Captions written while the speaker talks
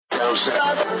You're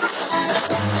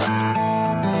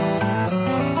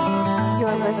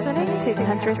listening to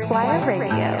Country Squire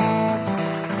Radio.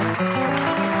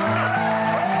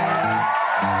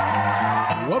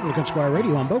 Welcome to Country Squire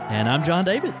Radio. I'm Bo. And I'm John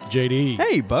David. JD.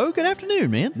 Hey, Bo. Good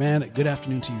afternoon, man. Man, good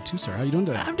afternoon to you too, sir. How you doing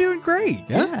today? I'm doing great.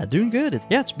 Yeah? Doing good.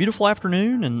 Yeah, it's a beautiful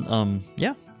afternoon, and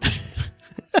yeah,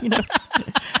 you know,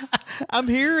 I'm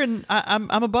here and I'm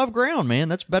above ground, man.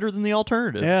 That's better than the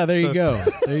alternative. Yeah, there you go.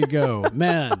 There you go,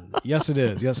 man. Yes, it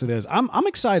is. Yes, it is. I'm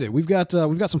excited. We've got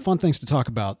some fun things to talk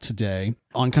about today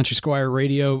on Country Squire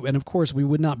Radio, and of course, we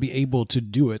would not be able to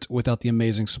do it without the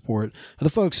amazing support of the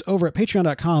folks over at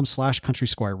Patreon.com/Country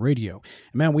Squire Radio.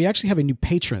 And man, we actually have a new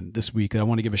patron this week that I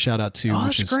want to give a shout out to. Oh,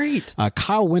 that's great.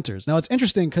 Kyle Winters. Now, it's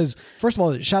interesting because first of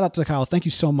all, shout out to Kyle. Thank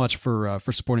you so much for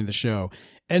supporting the show.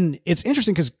 And it's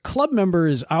interesting because club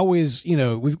members always,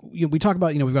 we talk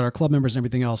about, we've got our club members and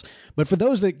everything else. But for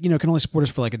those that, can only support us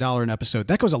for like $1 an episode,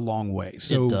 that goes a long way.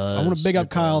 So I want to big up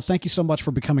Kyle. Thank you so much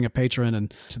for becoming a patron,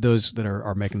 and to those that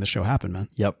are making the show happen, man.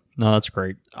 Yep. No, that's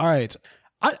great. All right.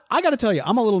 I got to tell you,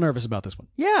 I'm a little nervous about this one.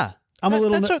 Yeah. I'm a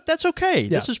little. That's okay.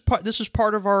 Yeah. This is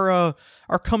part of our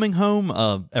coming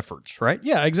home efforts, right?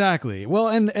 Yeah, exactly. Well,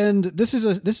 and this is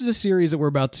a series that we're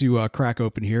about to crack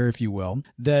open here, if you will,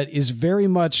 that is very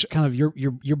much kind of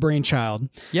your brainchild.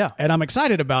 Yeah, and I'm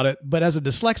excited about it. But as a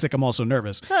dyslexic, I'm also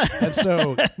nervous, and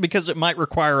so because it might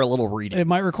require a little reading. It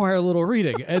might require a little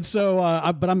reading, and so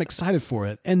but I'm excited for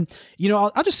it. And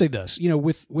I'll just say this.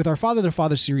 With our Father to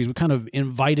Father series, we kind of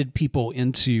invited people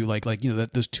into like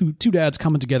those two dads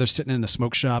coming together, sitting in a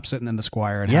smoke shop, sitting in the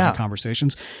Squire, and having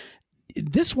conversations.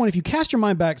 This one, if you cast your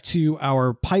mind back to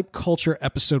our pipe culture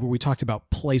episode where we talked about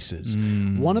places,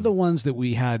 one of the ones that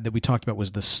we talked about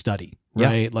was the study,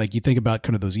 right? Yeah. Like you think about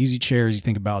kind of those easy chairs, you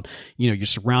think about, you're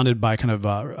surrounded by kind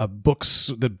of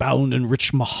books that bound in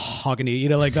rich mahogany,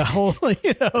 like the whole,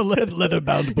 leather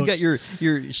bound books. You got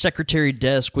your secretary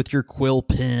desk with your quill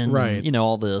pen, right? And,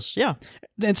 all this. Yeah.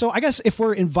 And so I guess if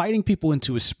we're inviting people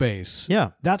into a space,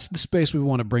 that's the space we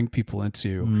want to bring people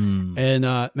into. And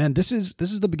man, this is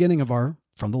the beginning of our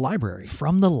From the Library.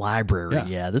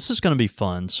 Yeah. This is going to be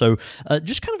fun. So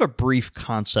just kind of a brief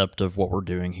concept of what we're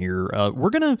doing here. We're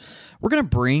gonna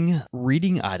bring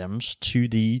reading items to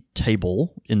the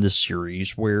table in this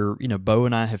series where, Bo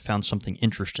and I have found something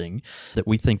interesting that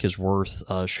we think is worth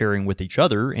sharing with each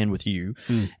other and with you.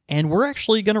 And we're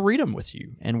actually going to read them with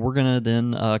you. And we're going to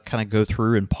then kind of go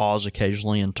through and pause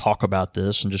occasionally and talk about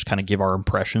this and just kind of give our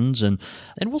impressions, and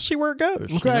we'll see where it goes.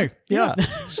 Okay. Yeah.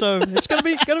 So it's going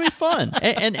to be fun.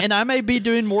 And I may be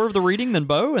doing more of the reading than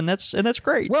Bo, and that's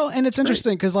great. Well, and it's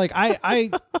interesting because like I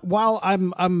while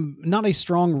I'm not a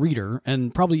strong reader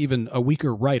and probably even a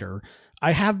weaker writer,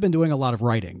 I have been doing a lot of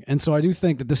writing, and so I do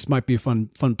think that this might be a fun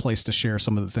place to share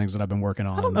some of the things that I've been working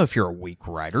on. I don't know if you're a weak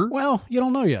writer. Well, you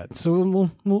don't know yet, so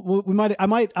I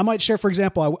might share. For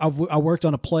example, I worked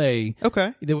on a play.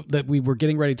 Okay. That we were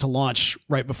getting ready to launch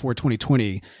right before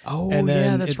 2020. Oh, and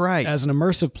then that's right. As an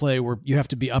immersive play where you have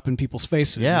to be up in people's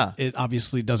faces. Yeah. It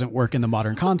obviously doesn't work in the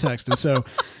modern context, and so.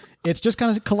 It's just kind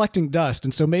of collecting dust,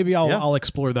 and so maybe I'll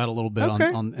explore that a little bit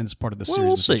on in this part of the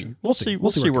series. We'll see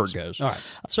where it goes. All right.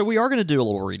 So we are going to do a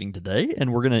little reading today,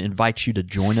 and we're going to invite you to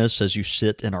join us as you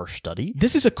sit in our study.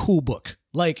 This is a cool book.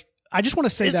 Like, I just want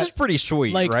to say this is pretty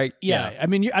sweet, like, right? Yeah. I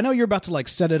mean, I know you're about to like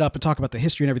set it up and talk about the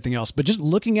history and everything else, but just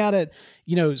looking at it,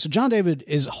 so John David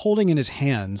is holding in his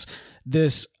hands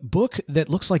this book that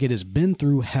looks like it has been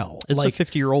through hell. It's like, a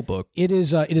 50-year-old book. It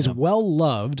is well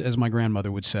loved, as my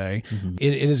grandmother would say. Mm-hmm.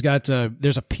 It has got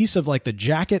there's a piece of like the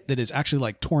jacket that is actually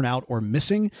like torn out or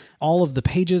missing. All of the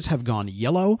pages have gone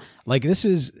yellow. Like this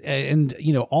is, and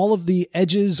all of the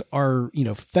edges are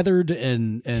feathered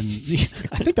and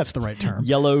I think that's the right term.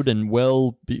 Yellowed and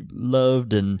well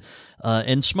loved and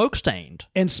smoke stained.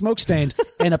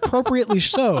 And appropriately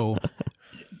so.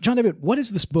 John David, what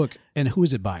is this book and who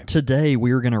is it by? Today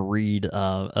we are going to read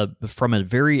from a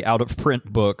very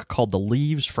out-of-print book called The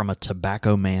Leaves from a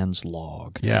Tobacco Man's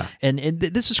Log. Yeah. And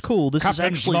this is cool. This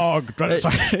Captain's is actually... log.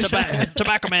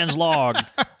 Tobacco Man's Log.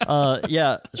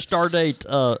 Star date,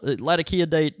 Latakia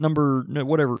date, number,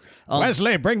 whatever.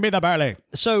 Wesley, bring me the barley.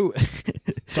 So...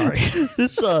 Sorry.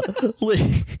 This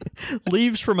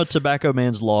Leaves from a Tobacco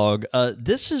Man's Log.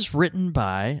 This is written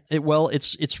by...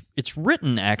 It's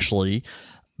written, actually...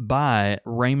 by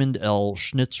Raymond L.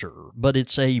 Schnitzer, but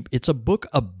it's a book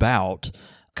about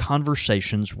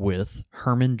conversations with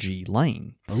Herman G.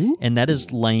 Lane. Ooh. And that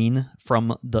is Lane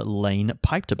from the Lane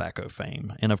pipe tobacco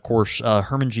fame. And of course,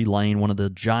 Herman G. Lane, one of the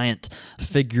giant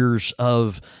figures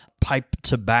of pipe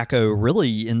tobacco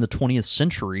really in the 20th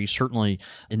century, certainly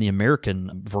in the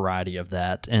American variety of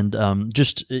that, and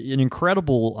just an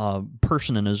incredible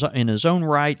person in his own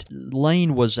right.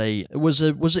 Lane was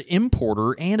an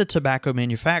importer and a tobacco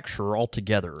manufacturer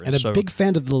altogether, and a big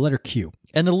fan of the letter Q.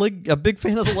 And a big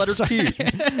fan of the letter Q,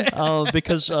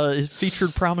 because it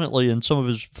featured prominently in some of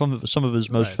his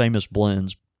most famous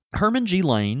blends. Herman G.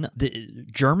 Lane, the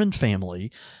German family,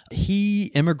 he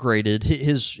immigrated.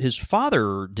 His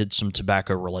father did some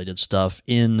tobacco-related stuff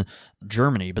in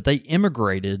Germany, but they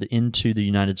immigrated into the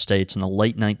United States in the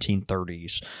late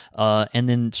 1930s, and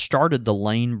then started the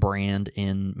Lane brand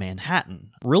in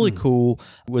Manhattan. Really cool.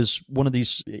 Was one of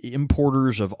these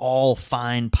importers of all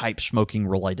fine pipe smoking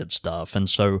related stuff, and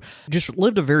so just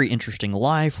lived a very interesting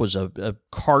life. Was a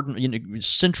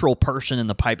central person in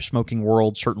the pipe smoking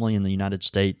world, certainly in the United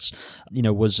States.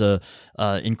 Was a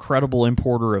incredible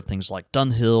importer of things like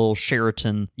Dunhill,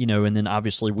 Sheraton, and then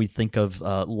obviously we think of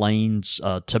Lane's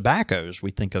tobaccos.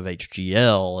 We think of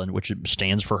HGL, and which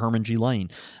stands for Herman G. Lane.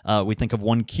 We think of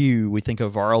 1Q. We think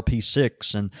of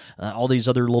RLP6, and all these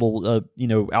other little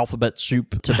alphabet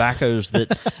soup tobaccos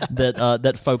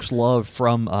that folks love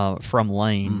from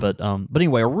Lane. But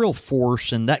anyway, a real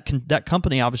force, and that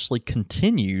company obviously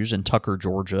continues in Tucker,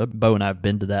 Georgia. Bo and I have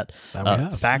been to that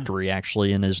factory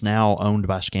actually, and is now owned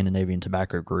by Scandinavian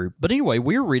Tobacco Group. But anyway,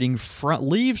 we're reading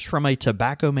Leaves from a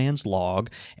Tobacco Man's Log,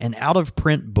 an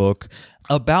out-of-print book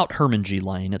about Herman G.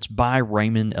 Lane. It's by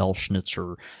Raymond L.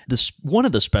 Schnitzer. One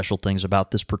of the special things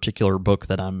about this particular book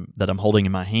that I'm holding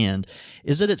in my hand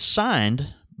is that it's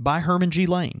signed by Herman G.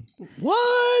 Lane.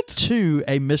 What? To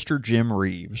a Mr. Jim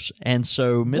Reeves. And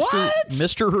so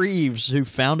Mr. Reeves, who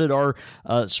founded our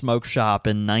smoke shop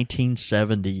in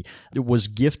 1970, was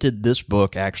gifted this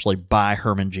book actually by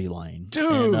Herman G. Lane.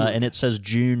 Dude! And it says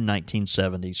June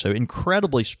 1970. So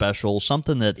incredibly special,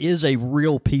 something that is a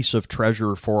real piece of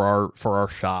treasure for our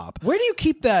shop. Where do you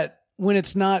keep that when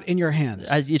it's not in your hands?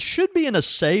 It should be in a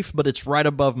safe, but it's right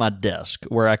above my desk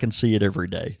where I can see it every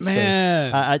day.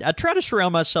 Man. So I try to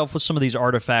surround myself with some of these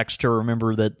artifacts to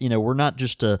remember that, we're not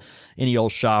just any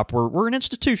old shop. We're an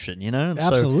institution, And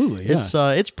Absolutely. so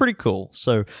it's pretty cool.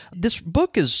 So this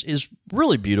book is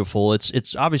really beautiful.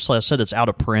 It's obviously, I said it's out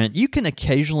of print. You can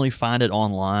occasionally find it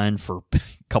online for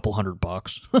couple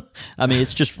 $100. I mean,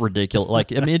 it's just ridiculous.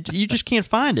 You just can't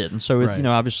find it. And so,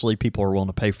 obviously people are willing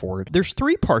to pay for it. There's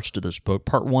 3 parts to this book.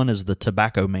 Part 1 is The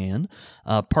Tobacco Man.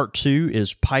 Part 2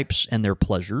 is Pipes and Their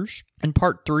Pleasures. And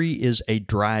part 3 is A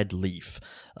Dried Leaf.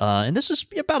 And this is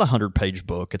about a 100-page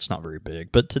book. It's not very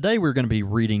big. But today we're going to be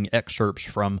reading excerpts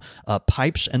from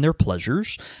Pipes and Their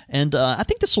Pleasures. And I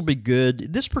think this will be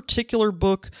good. This particular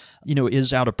book,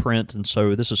 is out of print. And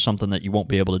so this is something that you won't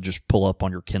be able to just pull up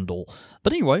on your Kindle.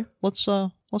 But anyway, let's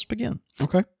begin.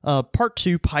 Okay. Part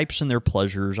 2, Pipes and Their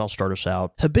Pleasures. I'll start us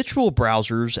out. Habitual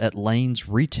browsers at Lane's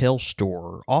retail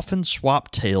store often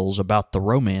swap tales about the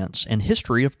romance and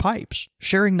history of pipes,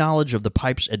 sharing knowledge of the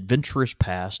pipe's adventurous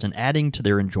past and adding to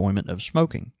their enjoyment of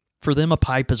smoking. For them, a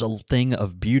pipe is a thing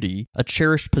of beauty, a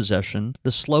cherished possession,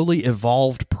 the slowly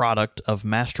evolved product of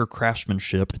master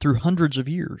craftsmanship through hundreds of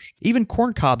years. Even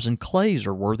corncobs and clays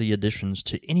are worthy additions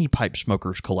to any pipe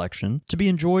smoker's collection, to be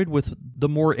enjoyed with the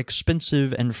more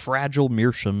expensive and fragile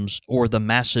meerschaums or the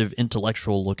massive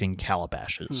intellectual-looking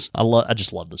calabashes. I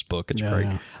just love this book. It's great.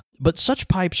 Yeah. But such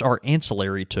pipes are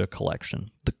ancillary to a collection.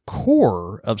 The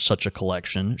core of such a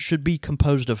collection should be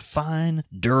composed of fine,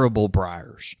 durable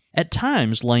briars. At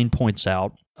times, Lane points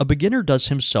out, a beginner does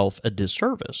himself a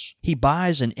disservice. He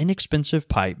buys an inexpensive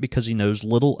pipe because he knows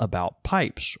little about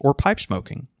pipes or pipe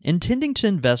smoking, intending to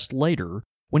invest later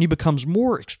when he becomes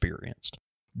more experienced.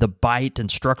 The bite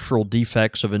and structural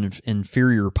defects of an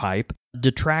inferior pipe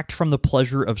detract from the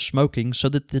pleasure of smoking so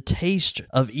that the taste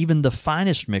of even the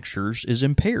finest mixtures is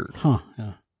impaired.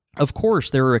 Yeah. Of course,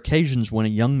 there are occasions when a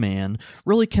young man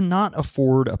really cannot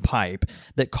afford a pipe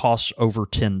that costs over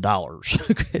 $10.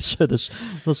 Okay, so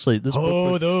let's see. This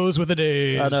book those were the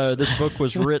days. I know, this book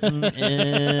was written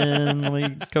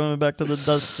in, coming back to the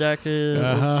dust jacket.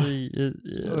 Let's see.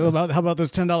 How about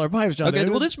those $10 pipes, John David?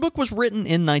 Well, this book was written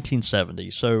in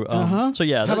 1970. So, so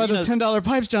yeah. How about those $10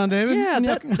 pipes, John David? Yeah,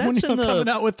 that's in coming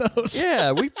out with those.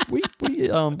 Yeah, we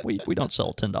don't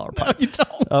sell $10 pipes. No, you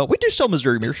don't. We do sell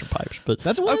Missouri Meerschaum pipes, but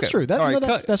that's true.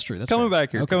 That's true. That's coming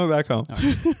back here. Coming back home.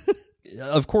 Right.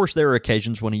 Of course, there are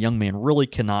occasions when a young man really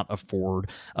cannot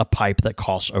afford a pipe that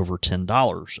costs over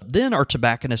 $10. Then our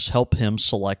tobacconists help him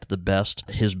select the best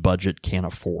his budget can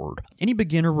afford. Any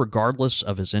beginner, regardless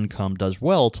of his income, does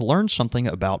well to learn something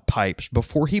about pipes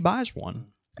before he buys one.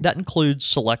 That includes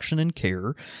selection and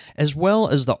care, as well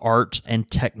as the art and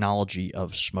technology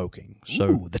of smoking. So,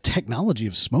 Ooh, the technology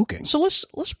of smoking. So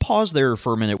let's pause there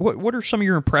for a minute. What are some of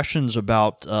your impressions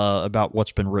about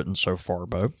what's been written so far,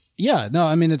 Bo? Yeah, no,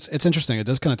 I mean, it's interesting. It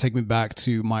does kind of take me back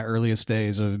to my earliest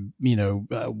days of,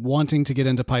 wanting to get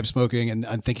into pipe smoking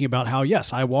and thinking about how,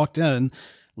 yes, I walked in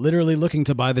literally looking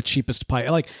to buy the cheapest pipe.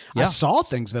 Like, I saw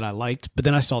things that I liked, but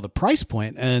then I saw the price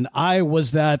point, and I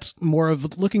was that more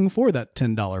of looking for that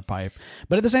 $10 pipe.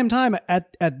 But at the same time,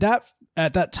 at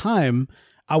that time,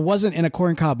 I wasn't in a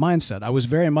corncob mindset. I was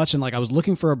very much in, like, I was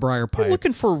looking for a briar pipe. You're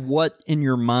looking for what in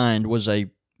your mind was a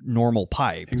normal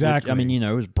pipe. Exactly. I mean,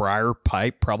 it was briar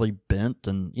pipe, probably bent,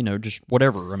 and just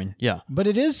whatever. I mean, yeah. But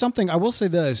it is something. I will say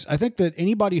this: I think that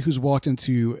anybody who's walked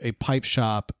into a pipe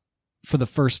shop for the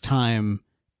first time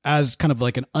as kind of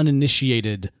like an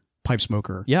uninitiated pipe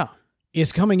smoker,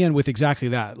 is coming in with exactly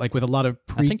that, like with a lot of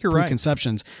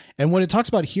preconceptions. Right. And what it talks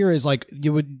about here is like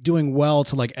you were doing well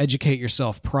to like educate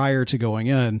yourself prior to going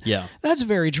in. Yeah, that's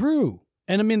very true.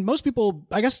 And I mean, most people,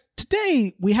 I guess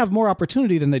today we have more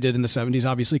opportunity than they did in the 70s,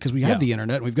 obviously, because we have the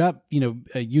internet, and we've got,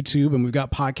 YouTube, and we've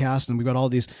got podcasts, and we've got all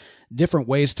these different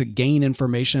ways to gain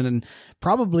information. And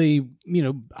probably,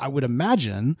 I would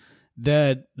imagine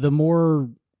that the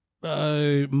more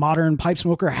modern pipe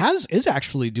smoker is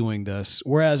actually doing this,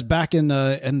 whereas back in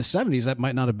the 70s that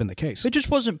might not have been the case. It just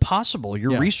wasn't possible.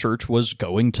 Your research was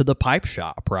going to the pipe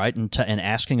shop, right, and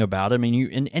asking about it. I mean,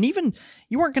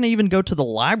 you weren't going to even go to the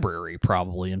library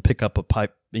probably and pick up a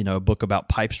book about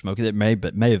pipe smoking. That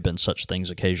may have been such things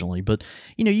occasionally, but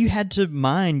you had to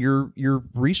mine your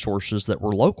resources that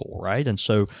were local, right? And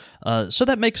so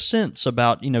that makes sense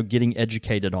about getting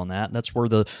educated on that. That's where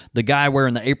the guy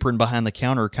wearing the apron behind the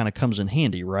counter kind of comes in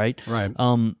handy, right? Right.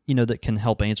 That can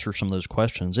help answer some of those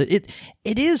questions. It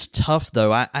is tough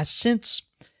though. I sense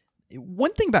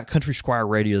one thing about Country Squire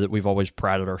Radio that we've always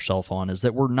prided ourselves on is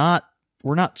that we're not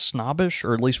snobbish,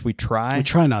 or at least we try. We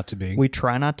try not to be. We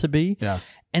try not to be. Yeah.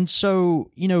 And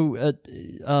so, we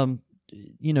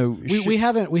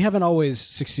haven't always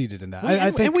succeeded in that.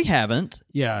 I think we haven't.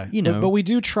 Yeah. But we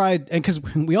do try, and because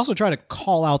we also try to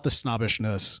call out the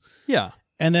snobbishness. Yeah.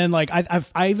 And then like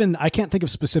I can't think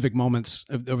of specific moments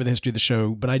over the history of the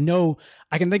show, but I know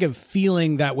I can think of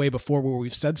feeling that way before where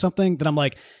we've said something that I'm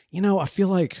like, I feel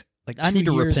like I need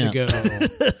 2 years repent.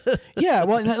 ago. Yeah,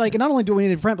 well, like not only do we need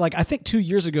to repent, but like I think 2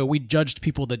 years ago we judged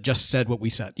people that just said what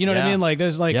we said. You know what I mean? Like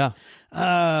there's like,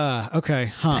 okay,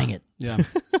 huh? Dang it. Yeah,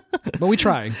 but we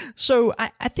try. So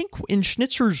I think in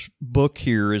Schnitzer's book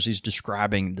here, as he's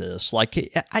describing this, like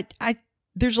I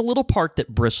there's a little part that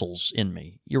bristles in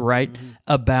me. You're right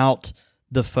about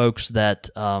the folks that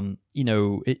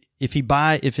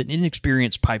if an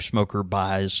inexperienced pipe smoker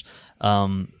buys.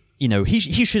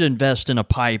 He should invest in a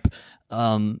pipe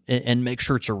and make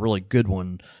sure it's a really good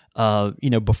one,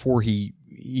 before he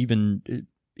even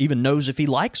knows if he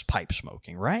likes pipe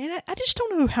smoking, right? And I just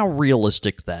don't know how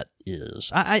realistic that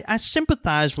is. I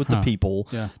sympathize with the people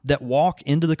that walk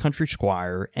into the Country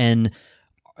Squire and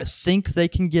think they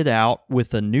can get out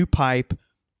with a new pipe,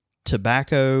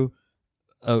 tobacco,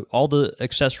 all the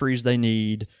accessories they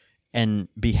need, and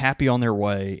be happy on their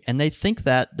way, and they think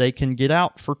that they can get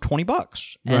out for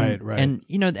 $20. Right. And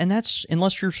and that's,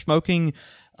 unless you're smoking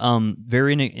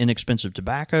very inexpensive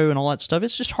tobacco and all that stuff,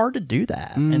 it's just hard to do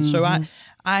that. And so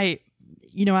I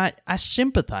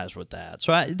sympathize with that.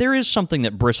 So there is something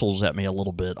that bristles at me a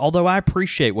little bit, although I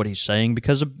appreciate what he's saying,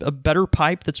 because a better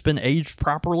pipe that's been aged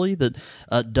properly, that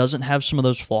doesn't have some of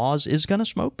those flaws, is going to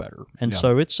smoke better. And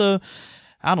so it's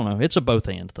I don't know. It's a both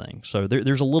and thing. So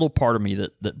there's a little part of me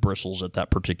that bristles at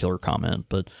that particular comment.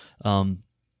 But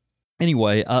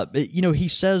anyway, he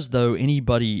says, though,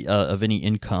 anybody of any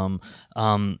income,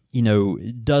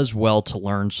 does well to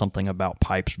learn something about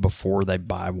pipes before they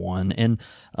buy one. And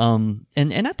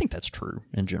I think that's true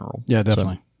in general. Yeah,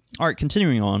 definitely. So, all right,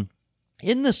 continuing on.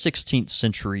 In the 16th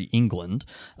century England,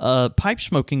 pipe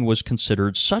smoking was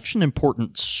considered such an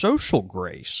important social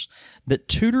grace that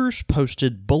tutors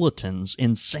posted bulletins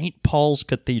in St. Paul's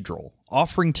Cathedral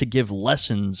offering to give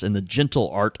lessons in the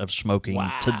gentle art of smoking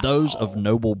to those of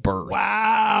noble birth.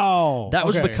 Wow. That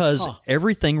was because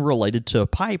everything related to a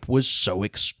pipe was so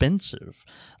expensive.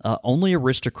 Only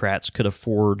aristocrats could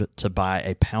afford to buy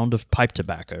a pound of pipe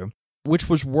tobacco, which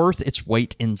was worth its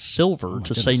weight in silver,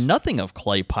 to say nothing of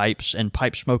clay pipes and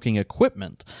pipe smoking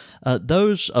equipment.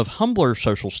 Those of humbler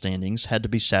social standings had to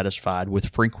be satisfied with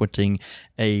frequenting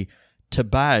a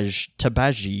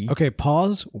tabagie. Okay,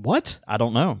 pause. What? I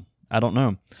don't know. I don't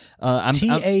know.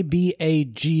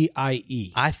 Tabagie.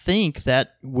 I think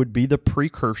that would be the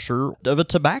precursor of a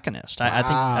tobacconist.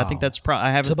 I think that's probably.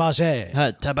 I haven't. Tabagier.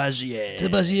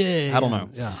 I don't know.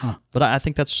 Yeah. Huh. But I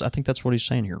think that's what he's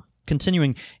saying here.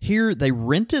 Continuing, here they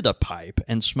rented a pipe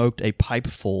and smoked a pipe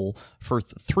full for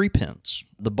 3 pence.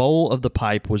 The bowl of the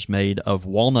pipe was made of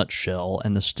walnut shell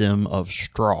and the stem of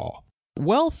straw.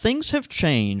 Well, things have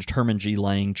changed, Herman G.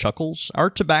 Lang chuckles.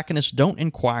 Our tobacconists don't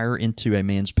inquire into a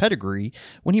man's pedigree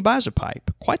when he buys a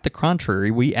pipe. Quite the contrary,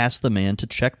 we ask the man to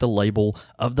check the label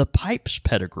of the pipe's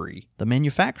pedigree, the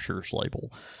manufacturer's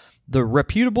label. The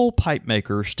reputable pipe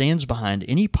maker stands behind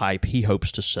any pipe he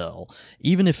hopes to sell,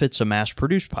 even if it's a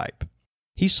mass-produced pipe.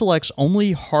 He selects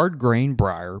only hard-grain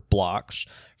briar blocks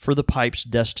for the pipes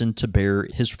destined to bear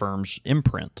his firm's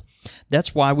imprint.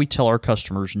 That's why we tell our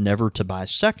customers never to buy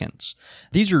seconds.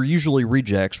 These are usually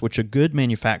rejects which a good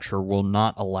manufacturer will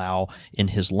not allow in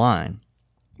his line.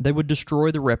 They would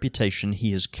destroy the reputation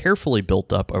he has carefully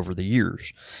built up over the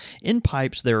years. In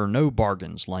pipes, there are no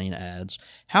bargains, Lane adds.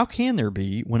 How can there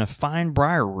be when a fine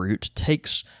briar root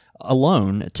takes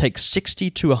 60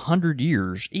 to 100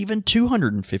 years, even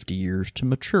 250 years to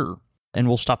mature? And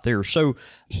we'll stop there. So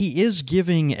he is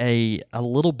giving a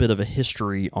little bit of a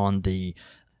history on the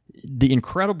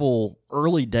incredible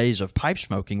early days of pipe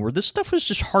smoking where this stuff was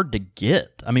just hard to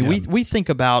get. I mean, we think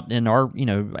about in our,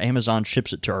 Amazon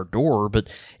ships it to our door, but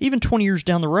even 20 years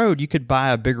down the road, you could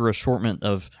buy a bigger assortment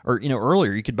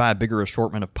earlier you could buy a bigger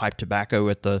assortment of pipe tobacco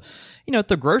at the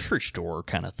grocery store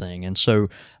kind of thing. And so,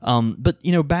 but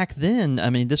back then, I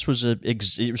mean, this was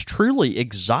it was truly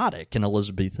exotic in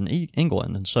Elizabethan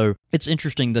England. And so it's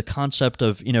interesting, the concept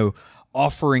of,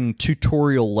 offering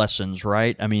tutorial lessons,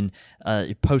 right? I mean,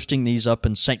 posting these up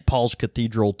in St. Paul's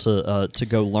Cathedral to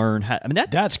go learn how. I mean,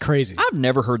 that's crazy. I've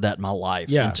never heard that in my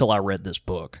life until I read this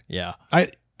book. Yeah, I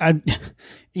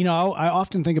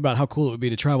often think about how cool it would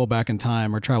be to travel back in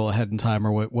time or travel ahead in time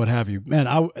or what have you. Man,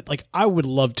 I would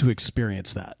love to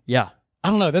experience that. Yeah. I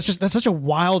don't know. That's such a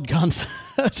wild concept.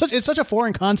 It's such a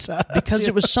foreign concept because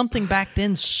it was something back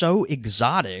then so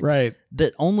exotic, right?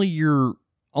 That only your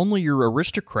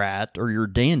aristocrat or your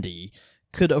dandy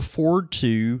could afford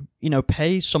to,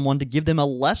 pay someone to give them a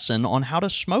lesson on how to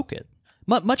smoke it.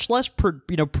 Much less,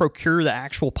 procure the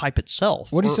actual pipe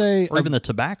itself. What do you say? Or even the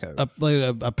tobacco.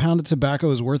 A pound of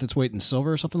tobacco is worth its weight in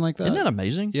silver or something like that? Isn't that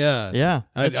amazing? Yeah. Yeah.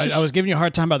 I was giving you a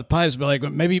hard time about the pipes, but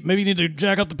maybe you need to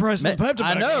jack up the price of the pipe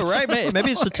tobacco. I know, right?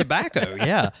 Maybe it's the tobacco.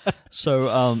 Yeah.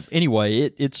 So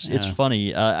anyway, it's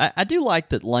funny. I do like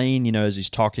that Lane, as he's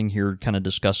talking here, kind of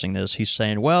discussing this, he's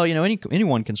saying, well,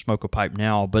 anyone can smoke a pipe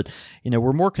now, but,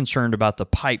 we're more concerned about the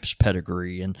pipe's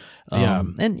pedigree. And, I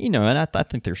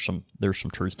think there's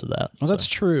some truth to that. Well, that's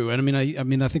true. And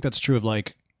I think that's true of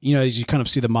as you kind of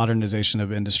see the modernization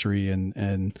of industry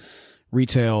and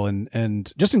retail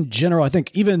and just in general, I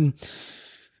think even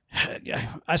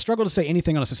I struggle to say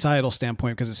anything on a societal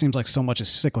standpoint because it seems like so much is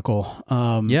cyclical.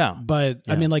 But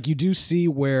I mean, you do see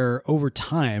where over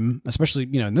time, especially,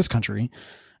 in this country,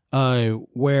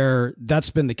 where that's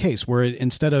been the case, where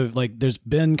instead of there's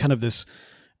been kind of this,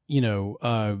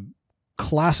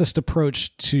 classist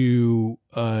approach to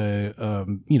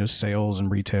sales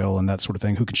and retail and that sort of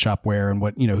thing, who could shop where and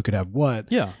what, who could have what.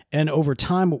 Yeah. And over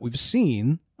time, what we've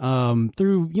seen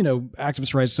through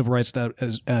activist rights, civil rights, that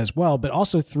as well, but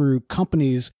also through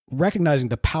companies recognizing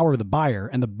the power of the buyer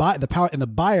and the power and the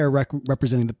buyer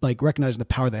representing recognizing the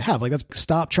power they have. Let's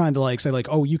stop trying to say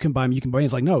oh, you can buy me, you can buy me.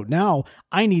 It's no, now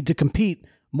I need to compete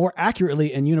more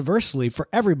accurately and universally for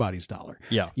everybody's dollar.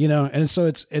 Yeah. And so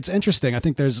it's interesting. I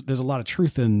think there's a lot of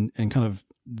truth in kind of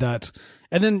that.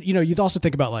 And then, you'd also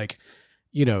think about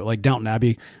Downton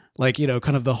Abbey,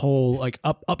 kind of the whole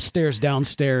upstairs,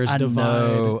 downstairs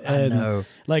divide. I know.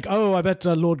 I bet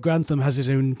Lord Grantham has his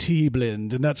own tea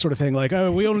blend and that sort of thing.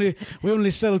 We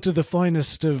only sell to the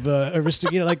finest of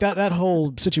that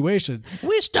whole situation.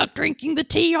 We're stuck drinking the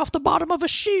tea off the bottom of a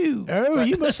shoe. Oh,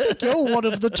 you must think you're one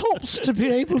of the tops to be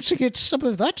able to get some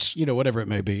of that, whatever it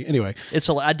may be. Anyway,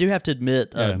 I do have to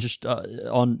admit,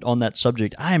 on that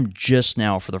subject, I am just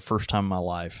now for the first time in my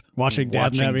life watching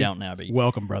Downton Abbey.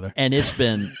 Welcome, brother. And it's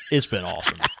been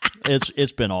awesome.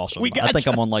 It's been awesome. I think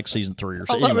I'm on season 3 or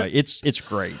so. Anyway, it's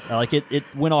great. It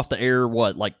went off the air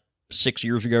 6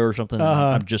 years ago or something.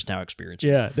 I'm just now experiencing.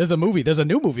 Yeah, there's a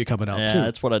new movie coming out too. Yeah,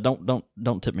 that's what I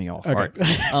don't tip me off. Okay.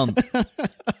 All right.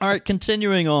 All right,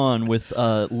 continuing on with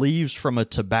leaves from a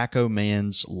tobacco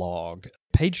man's log.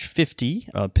 Page 50,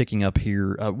 picking up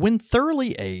here. When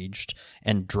thoroughly aged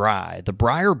and dry, the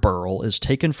briar burl is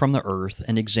taken from the earth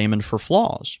and examined for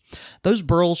flaws. Those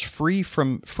burls free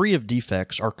of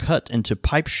defects are cut into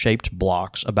pipe-shaped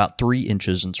blocks about 3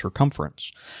 inches in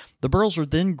circumference. The burls are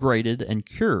then graded and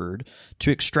cured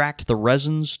to extract the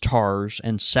resins, tars,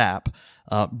 and sap.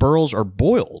 Burls are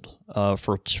boiled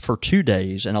for 2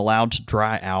 days and allowed to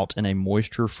dry out in a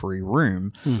moisture-free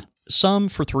room, some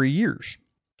for 3 years.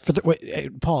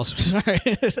 Pause. Sorry.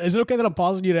 Is it okay that I'm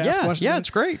pausing you to ask questions? Yeah, it's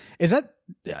great. Is that,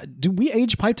 do we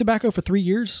age pipe tobacco for 3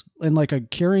 years in like a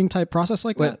curing type process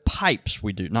like that? Pipes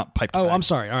we do, not pipe tobacco. Oh, I'm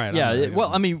sorry. All right.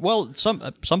 Yeah.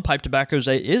 Some pipe tobacco is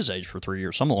aged for 3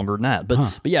 years, some longer than that.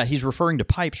 But yeah, he's referring to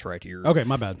pipes right here. Okay,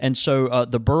 my bad. And so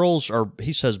the burls are,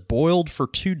 he says, boiled for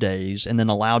 2 days and then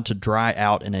allowed to dry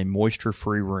out in a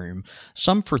moisture-free room,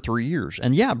 some for 3 years.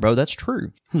 And yeah, bro, that's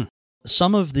true.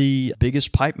 Some of the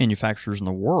biggest pipe manufacturers in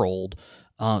the world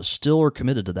still are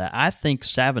committed to that. I think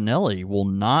Savinelli will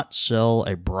not sell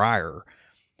a briar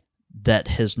that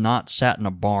has not sat in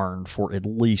a barn for at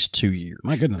least 2 years.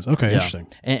 My goodness. Okay, interesting.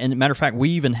 And matter of fact,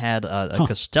 we even had a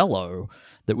Costello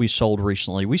that we sold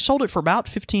recently. We sold it for about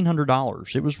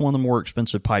 $1,500. It was one of the more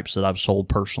expensive pipes that I've sold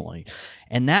personally.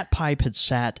 And that pipe had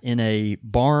sat in a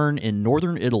barn in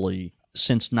northern Italy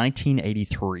since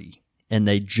 1983. And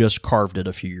they just carved it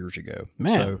a few years ago.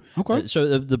 Man, okay.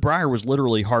 So the briar was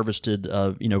literally harvested,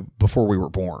 before we were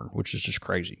born, which is just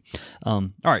crazy. All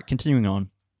right, continuing on.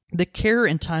 The care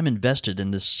and time invested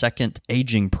in this second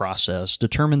aging process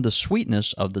determined the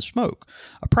sweetness of the smoke.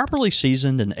 A properly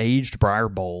seasoned and aged briar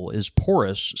bowl is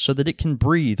porous so that it can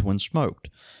breathe when smoked.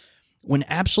 When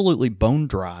absolutely bone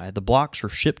dry, the blocks are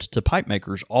shipped to pipe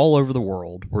makers all over the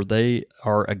world, where they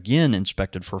are again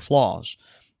inspected for flaws.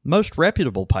 Most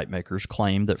reputable pipe makers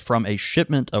claim that from a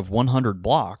shipment of 100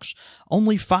 blocks,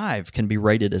 only 5 can be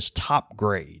rated as top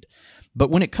grade. But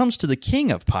when it comes to the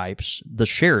king of pipes, the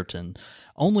Sheraton,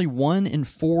 only 1 in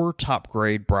 4 top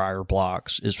grade briar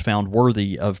blocks is found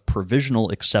worthy of provisional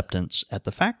acceptance at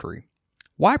the factory.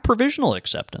 Why provisional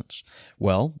acceptance?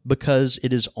 Well, because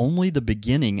it is only the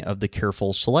beginning of the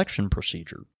careful selection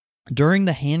procedure. During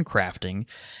the handcrafting,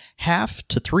 1/2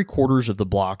 to 3/4 of the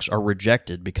blocks are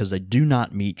rejected because they do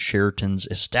not meet Sheraton's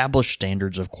established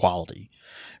standards of quality.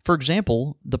 For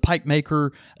example, the pipe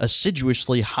maker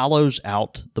assiduously hollows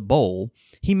out the bowl.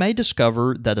 He may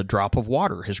discover that a drop of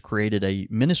water has created a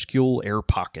minuscule air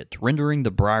pocket, rendering the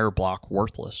briar block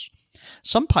worthless.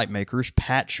 Some pipe makers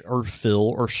patch or fill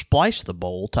or splice the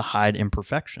bowl to hide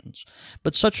imperfections,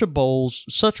 but such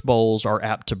bowls are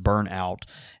apt to burn out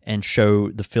and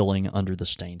show the filling under the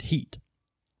stained heat.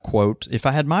 Quote, if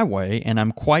I had my way, and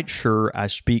I'm quite sure I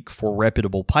speak for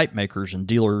reputable pipe makers and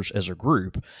dealers as a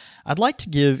group, I'd like to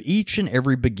give each and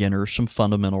every beginner some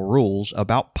fundamental rules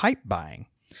about pipe buying.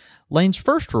 Lane's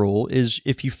first rule is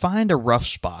if you find a rough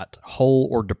spot, hole,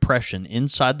 or depression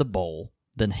inside the bowl,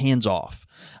 then hands off.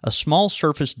 A small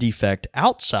surface defect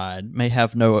outside may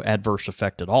have no adverse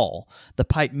effect at all. The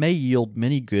pipe may yield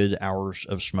many good hours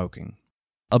of smoking.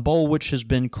 A bowl which has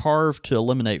been carved to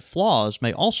eliminate flaws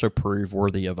may also prove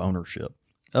worthy of ownership.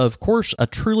 Of course, a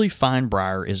truly fine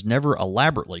briar is never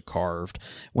elaborately carved.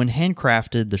 When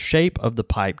handcrafted, the shape of the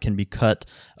pipe can be cut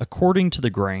according to the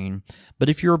grain, but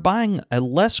if you are buying a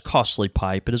less costly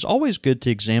pipe, it is always good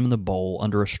to examine the bowl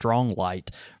under a strong light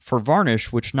for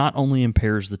varnish which not only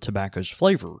impairs the tobacco's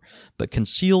flavor, but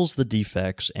conceals the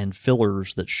defects and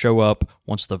fillers that show up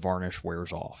once the varnish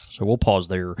wears off. So we'll pause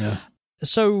there. Yeah.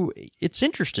 So it's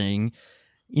interesting,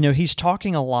 he's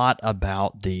talking a lot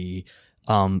about the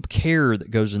care that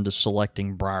goes into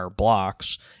selecting briar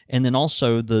blocks, and then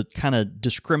also the kind of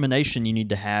discrimination you need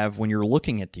to have when you're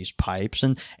looking at these pipes.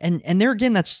 And there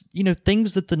again, that's,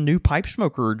 things that the new pipe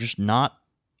smoker are just not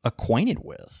acquainted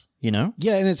with, Yeah,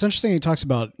 and it's interesting he talks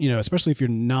about, especially if you're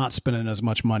not spending as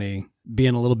much money,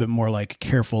 being a little bit more like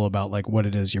careful about like what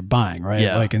it is you're buying, right?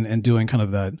 Yeah. Like, and doing kind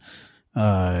of that,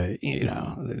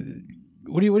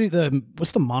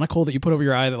 what's the monocle that you put over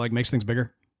your eye that like makes things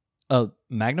bigger? A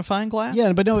magnifying glass?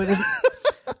 Yeah, but no, it isn't.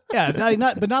 Yeah,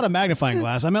 not a magnifying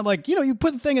glass. I meant like, you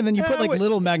put the thing and then you put like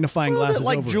little magnifying glasses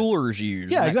like over jewelers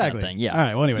use. Yeah, exactly. Kind of thing. Yeah. All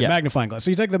right. Well, anyway, magnifying glass.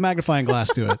 So you take the magnifying glass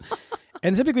to it,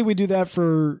 and typically we do that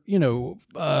for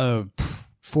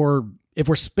for if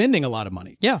we're spending a lot of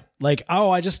money. Yeah. Like,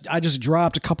 oh, I just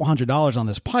dropped a couple $100s on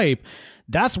this pipe.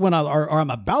 That's when or I'm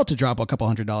about to drop a couple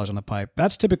 $100s on the pipe.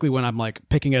 That's typically when I'm like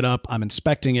picking it up, I'm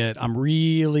inspecting it, I'm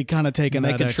really kind of taking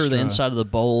making sure the inside of the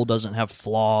bowl doesn't have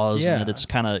flaws and that it's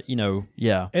kind of,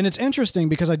 And it's interesting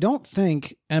because I don't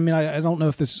think, I mean, I don't know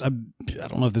if this, I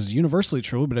don't know if this is universally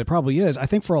true, but it probably is. I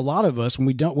think for a lot of us, when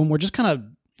we're just kind of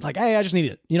like, hey, I just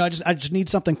need it. I just need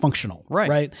something functional.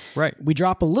 Right. We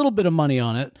drop a little bit of money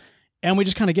on it and we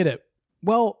just kind of get it.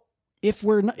 Well, if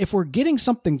we're getting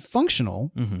something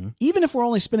functional, even if we're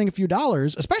only spending a few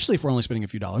dollars, especially if we're only spending a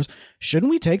few dollars,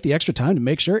 shouldn't we take the extra time to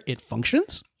make sure it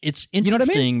functions? It's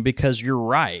interesting because you're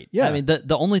right. Yeah. I mean,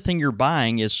 the only thing you're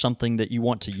buying is something that you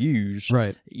want to use,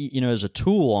 right? As a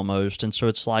tool almost. And so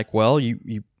it's like, well,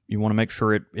 you want to make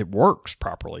sure it works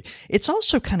properly. It's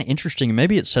also kind of interesting.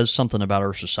 Maybe it says something about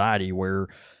our society where,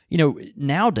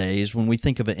 nowadays when we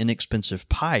think of an inexpensive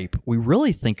pipe, we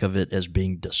really think of it as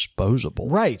being disposable.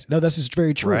 Right. No, this is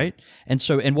very true. Right.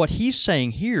 And what he's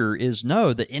saying here is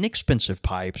no, the inexpensive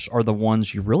pipes are the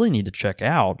ones you really need to check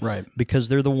out. Right. Because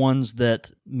they're the ones that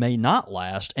may not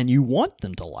last and you want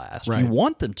them to last. Right. You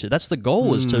want them to. That's the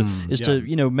goal is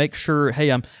to make sure,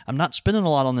 hey, I'm not spending a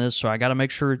lot on this, so I got to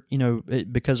make sure,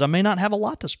 because I may not have a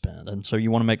lot to spend. And so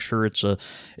you want to make sure it's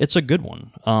a good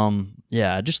one.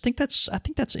 I just think that's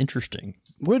interesting.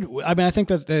 I think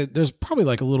that there's probably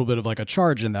like a little bit of like a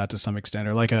charge in that to some extent,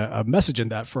 or like a message in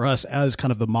that for us as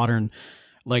kind of the modern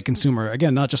like consumer.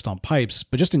 Again, not just on pipes,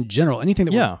 but just in general, anything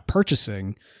that we're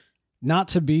purchasing, not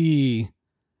to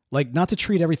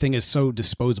treat everything as so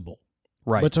disposable.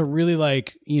 Right. But to really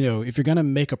like, if you're going to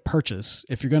make a purchase,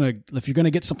 if you're going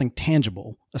to get something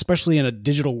tangible, especially in a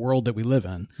digital world that we live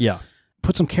in,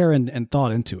 put some care and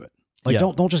thought into it. Like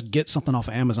don't just get something off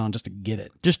of Amazon just to get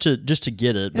it. Just to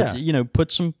get it,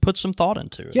 but put some thought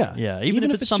into it. Yeah. Yeah. Even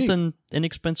if it's something cheap.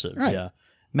 Inexpensive. Right. Yeah.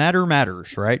 Matter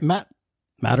matters, right?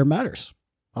 Matter matters.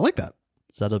 I like that.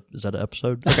 Is that an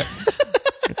episode? Okay.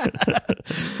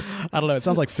 I don't know. It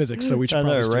sounds like physics, so we should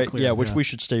probably steer clear. Yeah, which we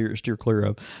should steer clear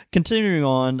of. Continuing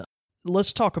on,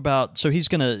 let's talk about, so he's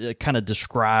going to kind of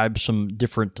describe some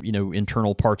different,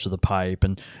 internal parts of the pipe,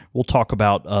 and we'll talk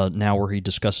about now where he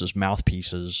discusses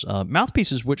mouthpieces.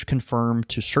 Mouthpieces which conform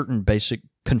to certain basic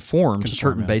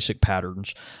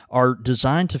patterns are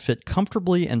designed to fit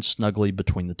comfortably and snugly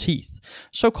between the teeth.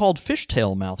 So-called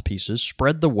fishtail mouthpieces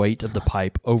spread the weight of the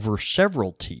pipe over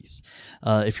several teeth.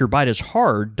 If your bite is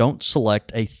hard, don't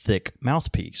select a thick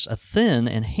mouthpiece. A thin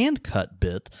and hand-cut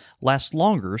bit lasts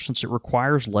longer since it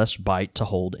requires less bite to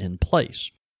hold in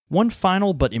place. One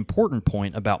final but important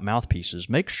point about mouthpieces: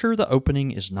 make sure the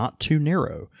opening is not too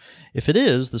narrow. If it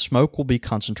is, the smoke will be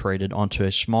concentrated onto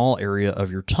a small area of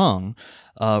your tongue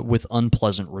with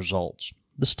unpleasant results.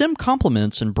 The stem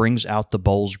complements and brings out the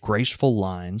bowl's graceful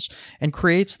lines and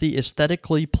creates the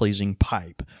aesthetically pleasing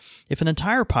pipe. If an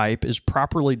entire pipe is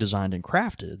properly designed and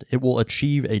crafted, it will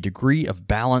achieve a degree of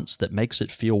balance that makes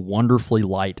it feel wonderfully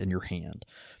light in your hand.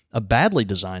 A badly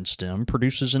designed stem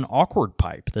produces an awkward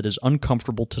pipe that is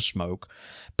uncomfortable to smoke.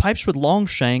 Pipes with long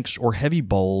shanks or heavy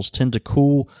bowls tend to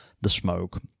cool the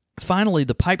smoke. Finally,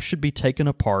 the pipe should be taken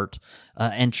apart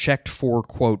and checked for,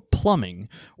 quote, plumbing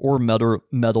or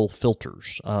metal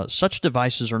filters. Such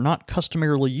devices are not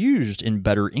customarily used in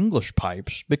better English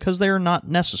pipes because they are not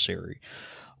necessary.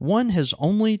 One has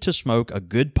only to smoke a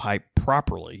good pipe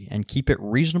properly and keep it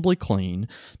reasonably clean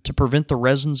to prevent the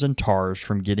resins and tars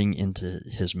from getting into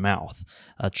his mouth.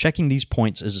 Checking these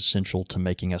points is essential to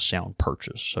making a sound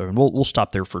purchase. So we'll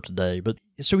stop there for today. But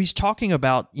so he's talking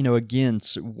about, again,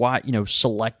 why,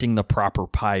 selecting the proper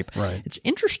pipe. Right. It's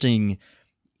interesting.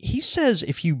 He says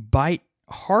if you bite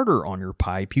harder on your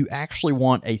pipe, you actually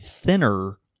want a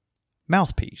thinner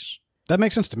mouthpiece. That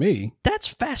makes sense to me. That's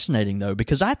fascinating, though,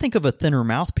 because I think of a thinner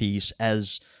mouthpiece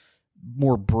as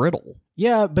more brittle.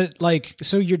 Yeah, but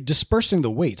so you're dispersing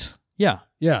the weight. Yeah.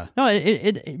 Yeah. No,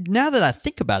 it now that I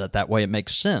think about it that way, it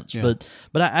makes sense. Yeah.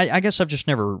 But I guess I've just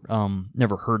never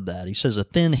heard that. He says a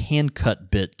thin hand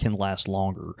cut bit can last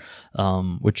longer,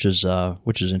 which is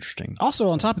interesting. Also,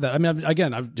 on top of that, I mean,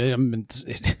 again,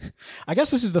 I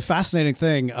guess this is the fascinating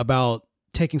thing about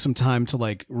taking some time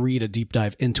to read a deep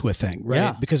dive into a thing, right?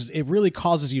 Yeah. Because it really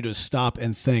causes you to stop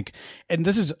and think. And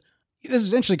this is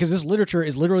interesting because this literature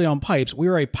is literally on pipes. We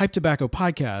are a pipe tobacco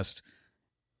podcast.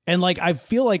 And I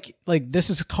feel like this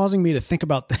is causing me to think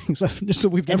about things just so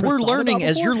we've never and we're thought learning about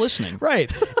as before. you're listening,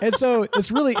 right? And so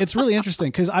it's really interesting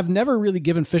because I've never really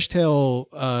given fishtail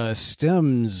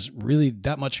stems really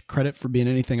that much credit for being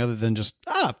anything other than just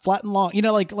flat and long.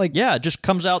 It just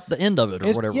comes out the end of it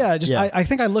or whatever. Yeah, I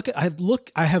think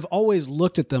I have always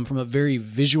looked at them from a very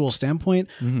visual standpoint,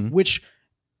 which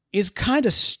is kind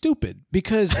of stupid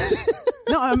because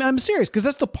no, I'm serious, because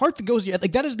that's the part that goes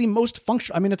like that is the most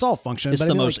function. I mean, it's all function. It's but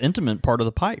the I mean, most intimate part of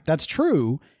the pipe. That's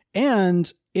true,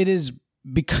 and it is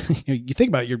because you think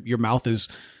about it, your mouth is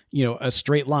a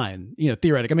straight line.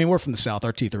 Theoretically, I mean, we're from the South,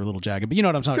 our teeth are a little jagged, but you know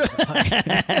what I'm talking about.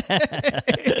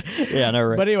 Yeah, I know,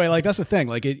 right? But anyway, like that's the thing.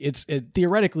 Like it's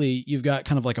theoretically, you've got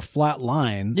kind of like a flat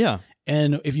line. Yeah.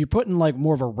 And if you're putting like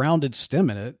more of a rounded stem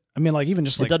in it, I mean, like even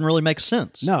just like it doesn't really make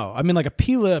sense. No, I mean, like a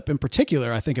P-lip in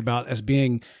particular, I think about as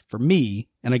being, for me,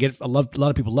 and a lot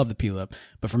of people love the P-lip,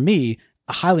 but for me,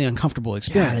 a highly uncomfortable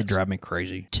experience. Yeah, they drive me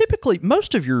crazy. Typically,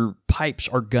 most of your pipes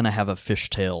are going to have a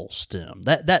fishtail stem.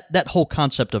 That whole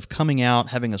concept of coming out,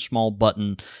 having a small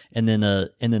button, and then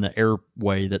an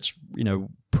airway that's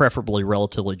preferably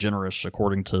relatively generous,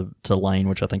 according to Lane,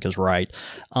 which I think is right.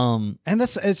 And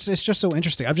it's just so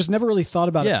interesting. I've just never really thought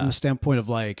about it from the standpoint of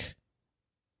like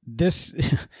this.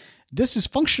 This is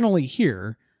functionally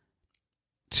here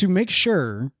to make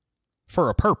sure. For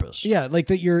a purpose. Yeah, like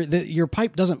that your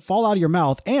pipe doesn't fall out of your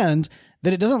mouth and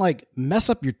that it doesn't like mess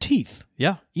up your teeth.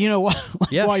 Yeah.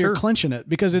 While you're clenching it,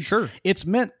 because it's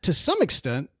meant to some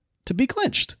extent to be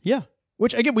clenched. Yeah.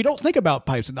 Which again, we don't think about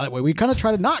pipes in that way. We kind of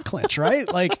try to not clench, right?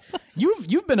 Like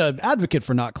you've been an advocate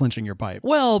for not clenching your pipe.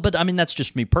 Well, but I mean, that's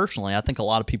just me personally. I think a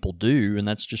lot of people do, and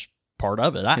that's just part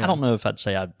of it. I don't know if I'd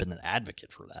say I've been an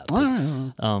advocate for that.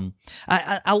 But,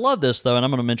 I love this though, and I'm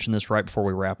going to mention this right before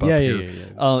we wrap up here.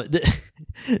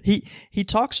 He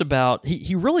talks about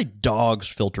he really dogs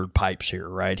filtered pipes here,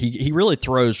 right? He really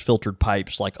throws filtered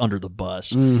pipes like under the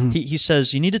bus. Mm-hmm. He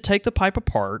says you need to take the pipe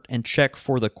apart and check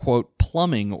for the quote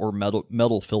plumbing or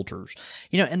metal filters.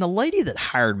 And the lady that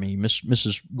hired me,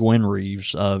 Mrs. Gwen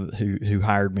Reeves, who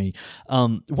hired me,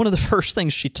 one of the first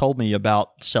things she told me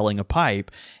about selling a pipe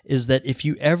is that if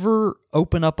you ever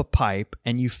open up a pipe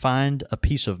and you find a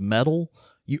piece of metal,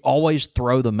 you always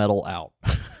throw the metal out.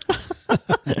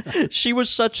 She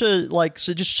was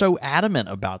just so adamant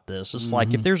about this. It's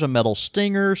like if there's a metal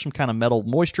stinger, some kind of metal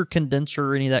moisture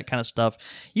condenser, any of that kind of stuff,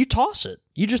 you toss it.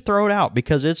 You just throw it out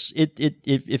because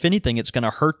if anything, it's going to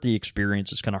hurt the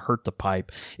experience. It's going to hurt the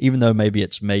pipe, even though maybe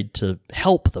it's made to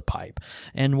help the pipe.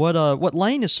 And what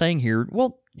Lane is saying here,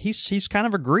 well, he's kind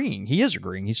of agreeing. He is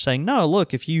agreeing. He's saying, no,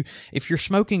 look, if you're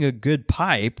smoking a good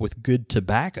pipe with good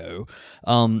tobacco,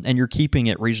 and you're keeping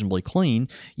it reasonably clean,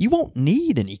 you won't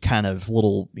need any kind of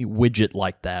little widget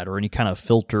like that or any kind of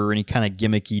filter, or any kind of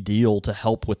gimmicky deal to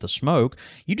help with the smoke.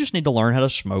 You just need to learn how to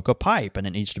smoke a pipe, and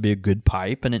it needs to be a good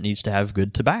pipe, and it needs to have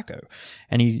good tobacco.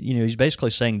 And he's basically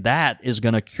saying that is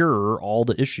going to cure all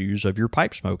the issues of your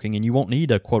pipe smoking, and you won't need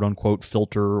a quote unquote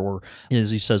filter, or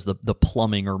as he says, the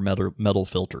plumbing or metal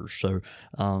filters. So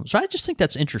I just think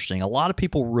that's interesting. A lot of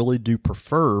people really do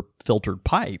prefer filtered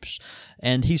pipes,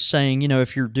 and he's saying,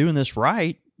 if you're doing this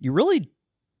right, you really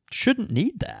shouldn't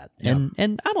need that. Yep.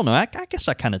 And I don't know. I guess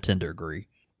I kind of tend to agree.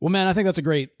 Well, man, I think that's a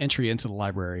great entry into the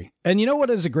library. And you know what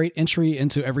is a great entry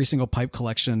into every single pipe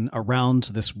collection around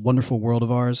this wonderful world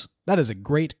of ours? That is a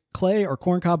great clay or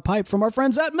corncob pipe from our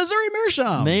friends at Missouri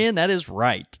Meerschaum. Man, that is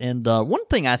right. And one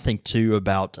thing I think, too,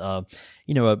 about,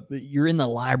 you're in the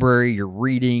library, you're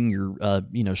reading,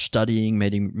 you're, studying,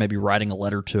 maybe writing a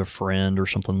letter to a friend or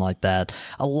something like that.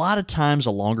 A lot of times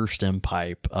a longer stem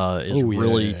pipe is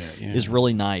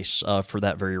really nice for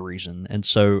that very reason. And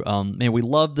so, man, we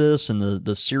love this, and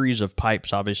the series of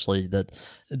pipes, obviously, that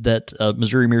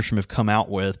Missouri Meerschaum have come out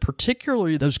with,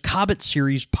 particularly those Cobbett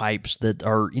series pipes that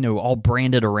are, all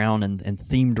branded around and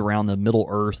themed around the Middle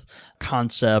Earth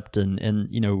concept. And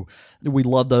we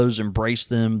love those, embrace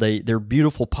them. They're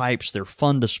beautiful pipes. They're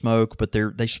fun to smoke, but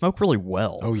they smoke really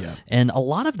well. Oh, yeah. And a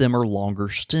lot of them are longer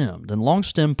stemmed. And long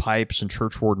stem pipes and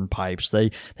Churchwarden pipes,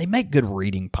 they make good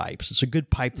reading pipes. It's a good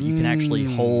pipe that you can actually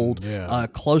hold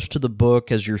close to the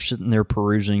book as you're sitting there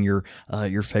perusing your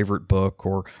favorite book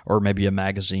or maybe a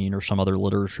magazine or some other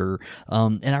literature.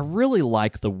 And I really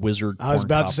like the Wizard. I was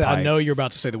about to say, I know you're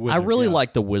about to say the Wizard. I really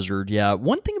like the Wizard. Yeah.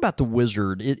 One thing about the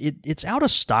Wizard, it's out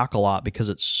of stock a lot because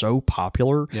it's so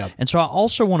popular. Yep. And so I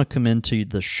also want to come into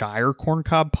the Shire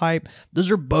corncob pipe.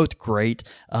 Those are both great.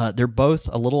 They're both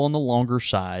a little on the longer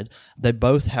side. They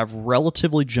both have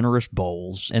relatively generous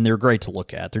bowls, and they're great to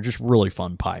look at. They're just really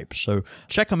fun pipes. So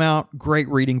check them out. Great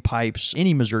reading pipes.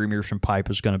 Any Missouri Meerschaum pipe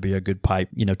is going to be a good pipe,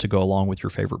 to go along with your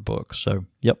favorite book. So,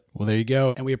 yep. Well, there you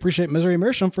go. And we appreciate Missouri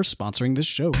Meerschaum for sponsoring this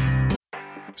show.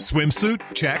 Swimsuit?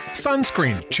 Check.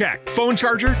 Sunscreen? Check. Phone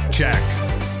charger? Check.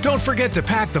 Don't forget to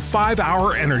pack the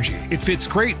 5-Hour Energy. It fits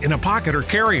great in a pocket or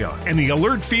carry-on, and the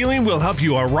alert feeling will help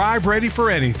you arrive ready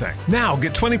for anything. Now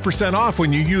get 20% off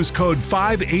when you use code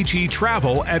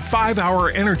 5HETRAVEL at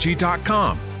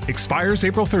 5hourenergy.com. Expires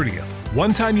April 30th.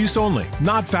 One-time use only.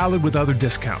 Not valid with other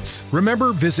discounts.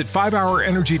 Remember, visit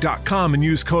 5hourenergy.com and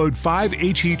use code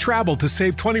 5HETRAVEL to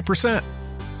save 20%.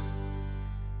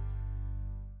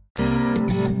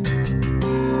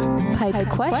 Pipe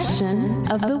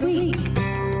question of the week.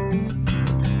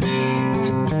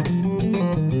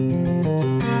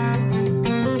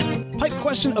 Pipe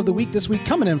question of the week this week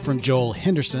coming in from Joel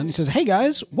Henderson. He says, "Hey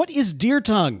guys, what is deer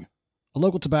tongue?" A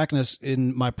local tobacconist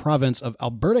in my province of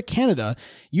Alberta, Canada,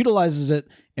 utilizes it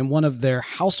in one of their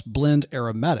house blend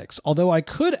aromatics. Although I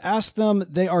could ask them,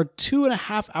 they are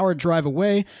 2.5 hour drive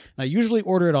away, and I usually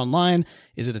order it online.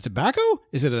 Is it a tobacco?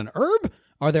 Is it an herb?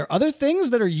 Are there other things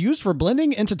that are used for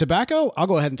blending into tobacco? I'll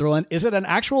go ahead and throw in, is it an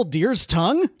actual deer's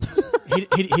tongue?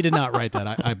 he did not write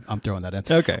that. I'm throwing that in.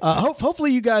 Okay.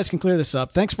 Hopefully you guys can clear this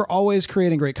up. Thanks for always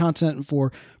creating great content and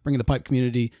for bringing the pipe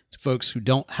community to folks who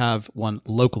don't have one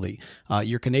locally.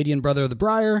 Your Canadian brother of the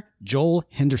Briar, Joel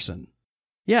Henderson.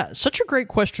 Yeah, such a great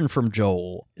question from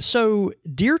Joel. So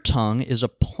deer tongue is a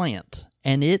plant,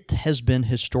 and it has been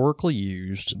historically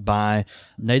used by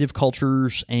native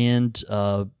cultures and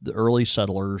the early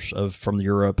settlers from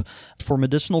Europe for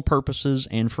medicinal purposes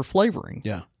and for flavoring.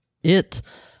 Yeah. It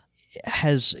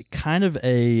has kind of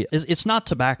it's not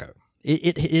tobacco.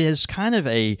 It is kind of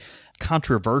a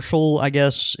controversial, I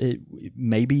guess,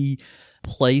 maybe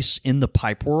place in the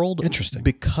pipe world. Interesting.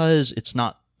 Because it's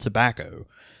not tobacco,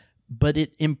 but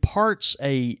it imparts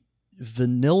a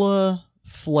vanilla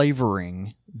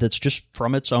flavoring that's just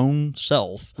from its own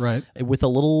self, right? With a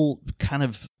little kind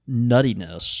of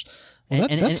nuttiness. Well,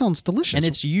 that sounds delicious. And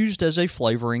it's used as a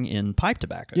flavoring in pipe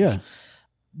tobacco. Yeah.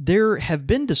 There have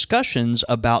been discussions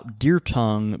about deer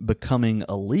tongue becoming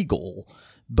illegal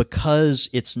because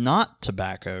it's not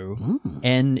tobacco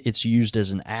and it's used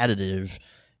as an additive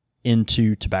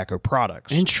into tobacco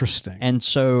products. Interesting. And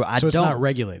so it's not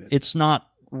regulated. It's not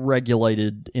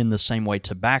regulated in the same way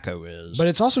tobacco is. But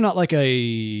it's also not like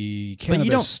a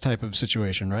cannabis type of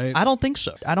situation, right? I don't think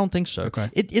so. Okay.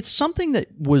 It's something that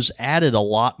was added a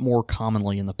lot more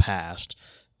commonly in the past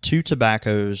to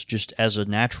tobaccos just as a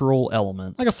natural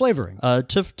element. Like a flavoring.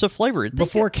 To flavor it.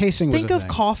 Before casing was a Think of thing.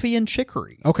 coffee and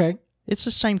chicory. Okay. It's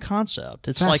the same concept.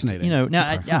 It's fascinating. Like,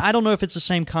 now I don't know if it's the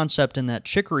same concept in that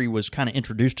chicory was kind of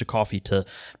introduced to coffee to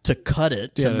cut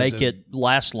it, to make it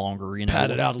last longer. Pad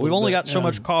it out a We've little only bit, got so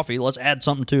much coffee. Let's add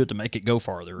something to it to make it go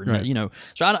farther. Right.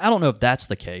 So I don't know if that's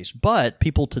the case, but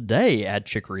people today add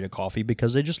chicory to coffee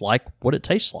because they just like what it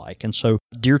tastes like. And so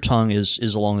deer tongue is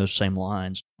along those same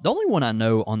lines. The only one I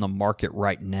know on the market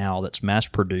right now that's mass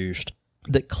produced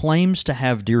that claims to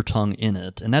have deer tongue in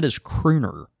it, and that is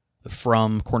Crooner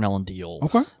from Cornell and Diehl.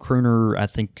 Okay. Crooner, I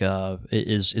think,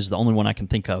 is the only one I can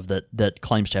think of that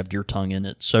claims to have deer tongue in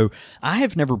it. So I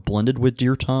have never blended with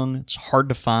deer tongue. It's hard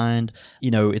to find.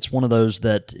 It's one of those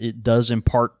that it does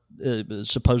impart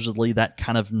supposedly that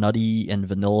kind of nutty and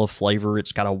vanilla flavor.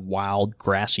 It's got a wild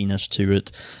grassiness to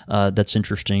it that's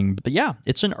interesting. But yeah,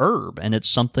 it's an herb, and it's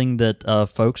something that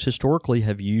folks historically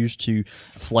have used to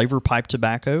flavor pipe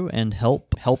tobacco and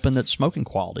help in its smoking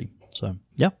quality. So,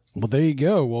 yeah. Well, there you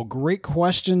go. Well, great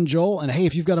question, Joel. And hey,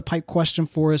 if you've got a pipe question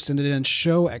for us, send it in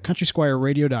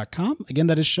show@countrysquireradio.com. Again,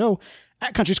 that is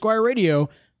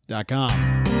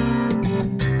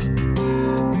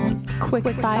show@countrysquireradio.com. Quick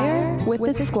fire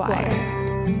with the Squire.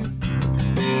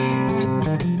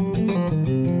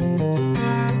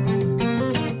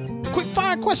 Quick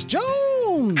fire question.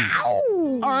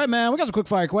 Ow! All right, man. We got some quick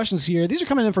fire questions here. These are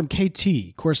coming in from KT.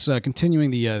 Of course,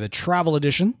 continuing the travel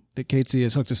edition that KT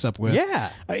has hooked us up with.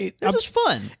 Yeah. This is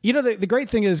fun. The great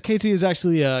thing is KT has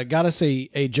actually got us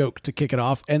a joke to kick it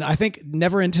off, and I think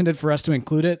never intended for us to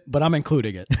include it, but I'm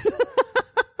including it.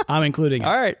 I'm including it.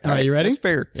 All right. You ready? That's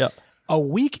fair. Yeah. A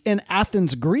week in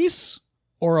Athens, Greece,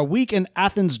 or a week in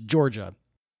Athens, Georgia?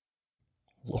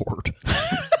 Lord.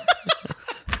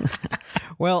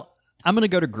 Well, I'm going to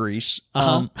go to Greece.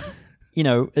 There's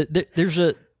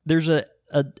a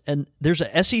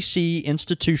SEC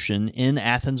institution in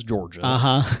Athens, Georgia,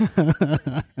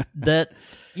 that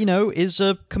is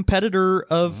a competitor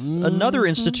of another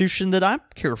institution that I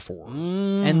care for,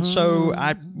 and so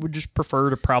I would just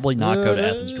prefer to probably not go to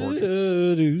Athens,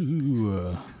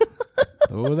 Georgia.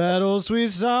 Oh, that old sweet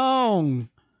song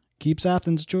keeps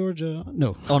Athens, Georgia.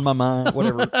 No, on my mind,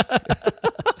 whatever.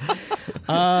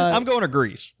 I'm going to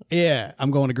Greece. Yeah,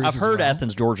 I'm going to Greece. I've heard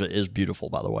Athens, Georgia is beautiful,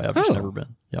 by the way. I've just never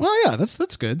been. Yeah. Well, yeah,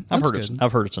 that's good. I've heard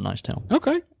it's a nice town.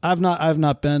 Okay. I've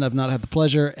not been. I've not had the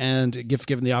pleasure, and if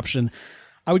given the option,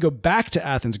 I would go back to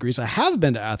Athens, Greece. I have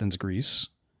been to Athens, Greece,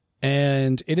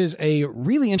 and it is a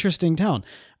really interesting town.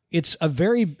 It's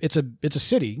a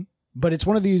city but it's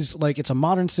one of these, like, it's a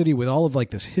modern city with all of like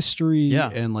this history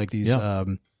and like these,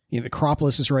 the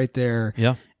Acropolis is right there.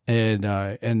 Yeah.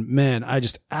 And man, I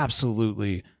just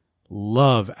absolutely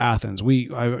love Athens.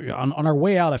 On our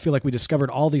way out, I feel like we discovered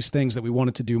all these things that we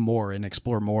wanted to do more and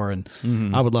explore more. And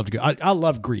I would love to go. I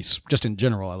love Greece, just in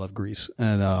general. I love Greece,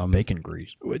 and bacon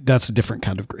Greece. That's a different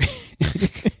kind of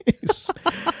Greece.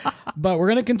 But we're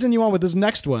going to continue on with this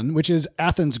next one, which is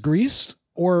Athens, Greece,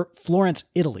 or Florence,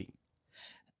 Italy.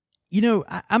 You know,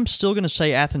 I'm still going to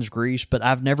say Athens, Greece, but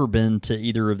I've never been to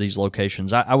either of these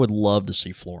locations. I would love to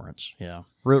see Florence. Yeah,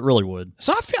 really would.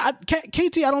 So I feel,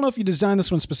 KT, I don't know if you designed this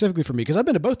one specifically for me, because I've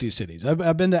been to both these cities.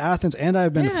 I've been to Athens and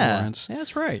I've been to Florence. Yeah,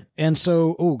 that's right. And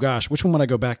so, oh gosh, which one would I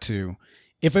go back to?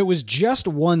 If it was just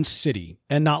one city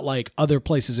and not like other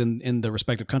places in the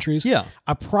respective countries,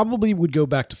 I probably would go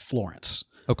back to Florence.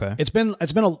 Okay. It's been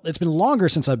longer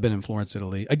since I've been in Florence,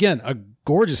 Italy. Again, a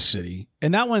gorgeous city.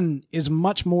 And that one is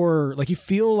much more like, you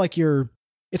feel like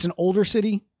it's an older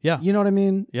city. Yeah. You know what I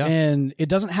mean? Yeah. And it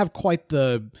doesn't have quite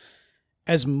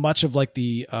as much of like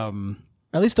the,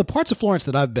 at least the parts of Florence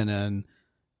that I've been in,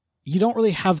 you don't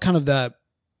really have kind of that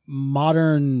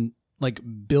modern, like,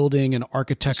 building and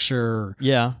architecture,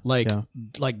 like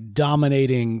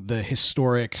dominating the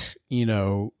historic,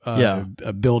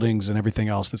 buildings and everything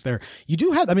else that's there. You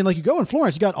do have, I mean, like, you go in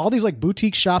Florence, you got all these like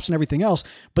boutique shops and everything else,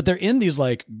 but they're in these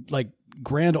like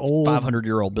grand old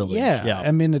 500-year-old buildings. Yeah.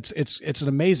 I mean, it's an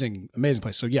amazing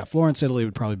place. So yeah, Florence, Italy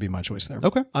would probably be my choice there.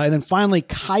 Okay. And then finally,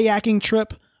 kayaking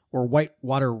trip or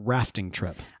whitewater rafting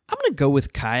trip. I'm going to go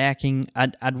with kayaking.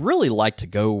 I'd really like to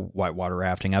go whitewater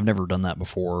rafting. I've never done that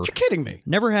before. You're kidding me.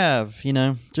 Never have,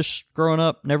 just growing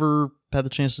up, never had the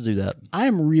chance to do that. I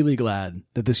am really glad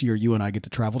that this year you and I get to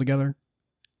travel together,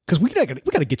 because we got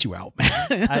to get you out,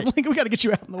 man. We got to get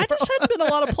you out in the world. I just haven't been a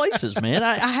lot of places, man.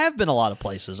 I have been a lot of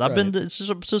places. I've been to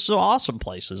some awesome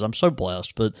places. I'm so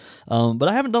blessed, but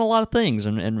I haven't done a lot of things,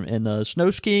 and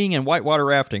snow skiing and whitewater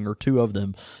rafting are two of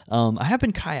them. I have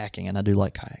been kayaking, and I do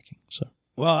like kayaking, so.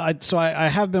 Well, I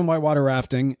have been whitewater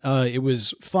rafting. It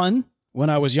was fun when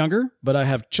I was younger, but I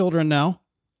have children now,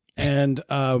 and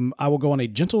I will go on a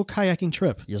gentle kayaking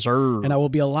trip. Yes, sir. And I will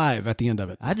be alive at the end of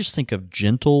it. I just think of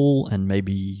gentle and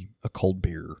maybe a cold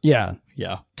beer. Yeah.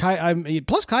 Yeah.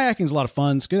 Plus, kayaking is a lot of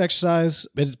fun. It's good exercise,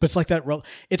 but it's like that.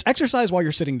 It's exercise while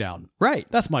you're sitting down. Right.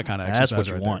 That's my kind of exercise.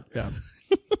 That's what you want. Yeah.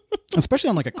 Especially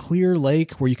on like a clear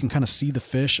lake where you can kind of see the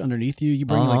fish underneath you. You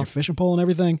bring like a fishing pole and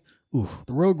everything. Ooh,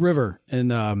 the Rogue River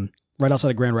in right outside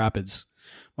of Grand Rapids.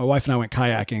 My wife and I went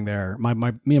kayaking there.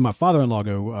 Me and my father-in-law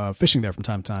go fishing there from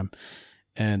time to time.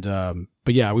 And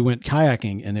but yeah, we went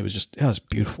kayaking, and it was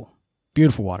beautiful,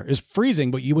 beautiful water. It's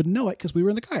freezing, but you wouldn't know it because we were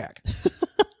in the kayak.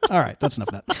 All right, that's enough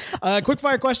of that. Quick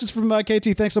fire questions from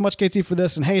KT. Thanks so much, KT, for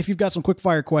this. And hey, if you've got some quick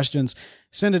fire questions,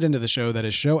 send it into the show. That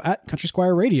is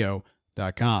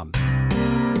show@countrysquireradio.com.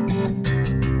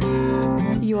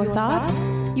 Your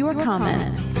thoughts, your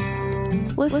comments,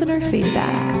 listener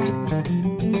feedback.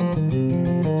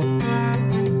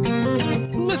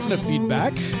 Listener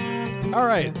feedback. All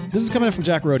right, this is coming in from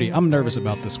Jack Rohde. I'm nervous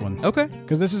about this one. Okay.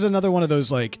 Because this is another one of those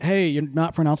like, hey, you're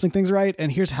not pronouncing things right, and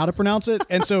here's how to pronounce it.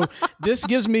 And so this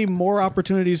gives me more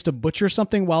opportunities to butcher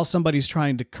something while somebody's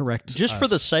trying to correct Just us. for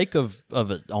the sake of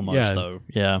it, almost, though.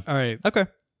 Yeah. All right. Okay.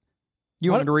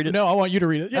 You want me to read it? No, I want you to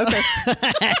read it. Yeah. Okay.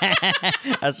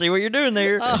 I see what you're doing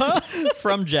there.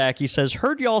 From Jack, he says,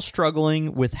 heard y'all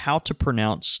struggling with how to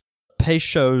pronounce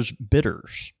Peychaud's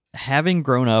bitters. Having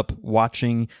grown up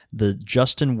watching the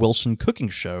Justin Wilson cooking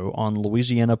show on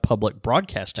Louisiana Public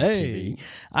Broadcasting TV,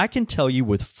 I can tell you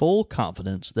with full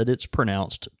confidence that it's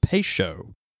pronounced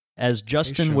Peychaud. As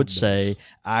Justin would say,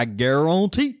 I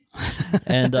guarantee.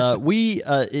 And we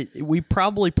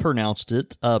probably pronounced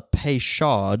it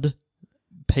Peychaud.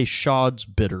 Peychaud's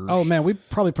bitters. Oh man, we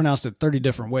probably pronounced it 30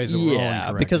 different ways.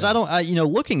 Yeah, because I don't,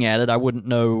 looking at it, I wouldn't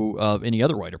know any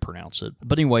other way to pronounce it.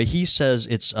 But anyway, he says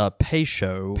it's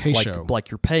Peychaud,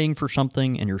 like you're paying for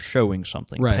something and you're showing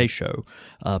something. Right.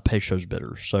 Peychaud's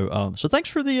bitters. So thanks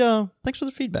for the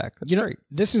feedback. That's great.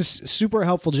 This is super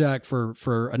helpful, Jack,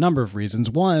 for a number of reasons.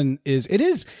 One is it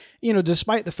is,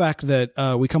 despite the fact that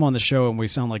we come on the show and we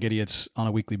sound like idiots on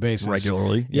a weekly basis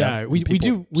regularly. Yeah, we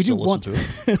do want to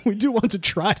it. We do want to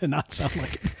try to not sound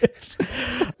like idiots.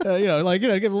 Give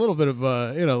a little bit of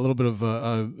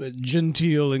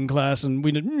genteel in class, and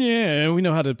we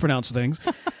know how to pronounce things.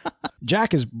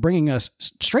 Jack is bringing us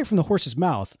straight from the horse's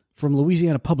mouth from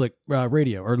Louisiana Public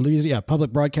Radio, or Louisiana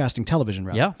Public Broadcasting Television,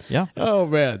 rather. Yeah. Oh,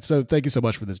 man. So thank you so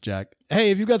much for this, Jack. Hey,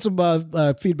 if you've got some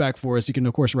feedback for us, you can,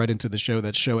 of course, write into the show.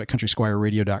 That's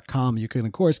show@countrysquireradio.com. You can,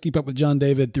 of course, keep up with John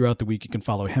David throughout the week. You can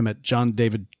follow him at John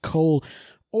David Cole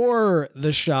or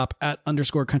the shop at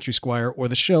 _Country Squire or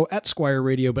the show at Squire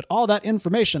Radio. But all that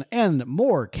information and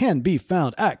more can be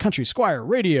found at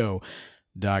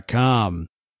countrysquireradio.com.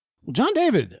 Well, John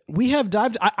David, we have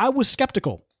dived. I was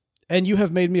skeptical, and you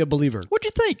have made me a believer. What'd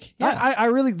you think? Yeah. I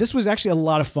really, this was actually a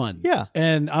lot of fun. Yeah.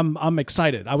 And I'm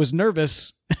excited. I was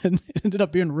nervous and it ended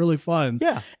up being really fun.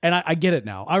 Yeah. And I get it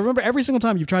now. I remember every single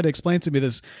time you've tried to explain to me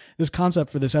this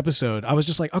concept for this episode, I was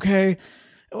just like, okay,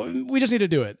 we just need to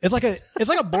do it. It's like a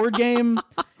board game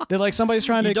that like somebody's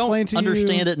trying to explain to you. You don't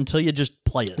understand it until you just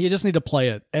play it. You just need to play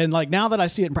it. And like now that I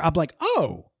see it, I'm like,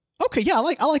 oh, okay, yeah,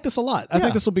 I like this a lot. I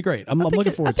think this will be great. I'm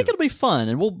looking forward to it. I think it'll be fun,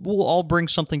 and we'll all bring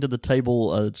something to the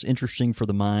table that's interesting for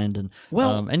the mind, and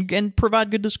and provide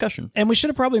good discussion. And we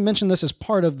should have probably mentioned this as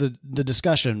part of the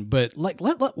discussion, but like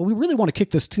we really want to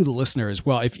kick this to the listener as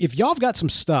well. If y'all have got some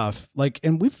stuff, like,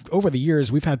 and we've over the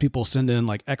years we've had people send in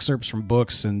like excerpts from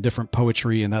books and different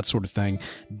poetry and that sort of thing.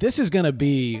 This is going to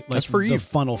be like the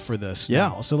funnel for this. Yeah.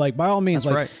 Now. So like by all means,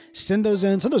 send those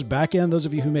in, send those back in. Those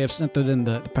of you who may have sent that in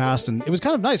the past, and it was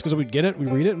kind of nice because we'd get it, we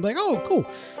read it, and be like, oh, cool.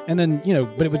 And then,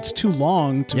 but it was too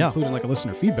long to include in like a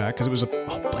listener feedback because it was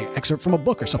like excerpt from a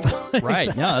book or something. Right.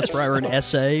 Yeah, that's right. Or an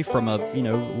essay from a,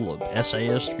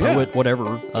 essayist, poet,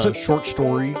 whatever, short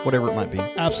story, whatever it might be.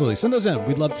 Absolutely. Send those in.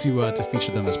 We'd love to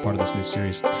feature them as part of this new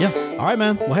series. Yeah. All right,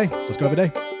 man. Well, hey, let's go have a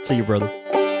day. See you, brother.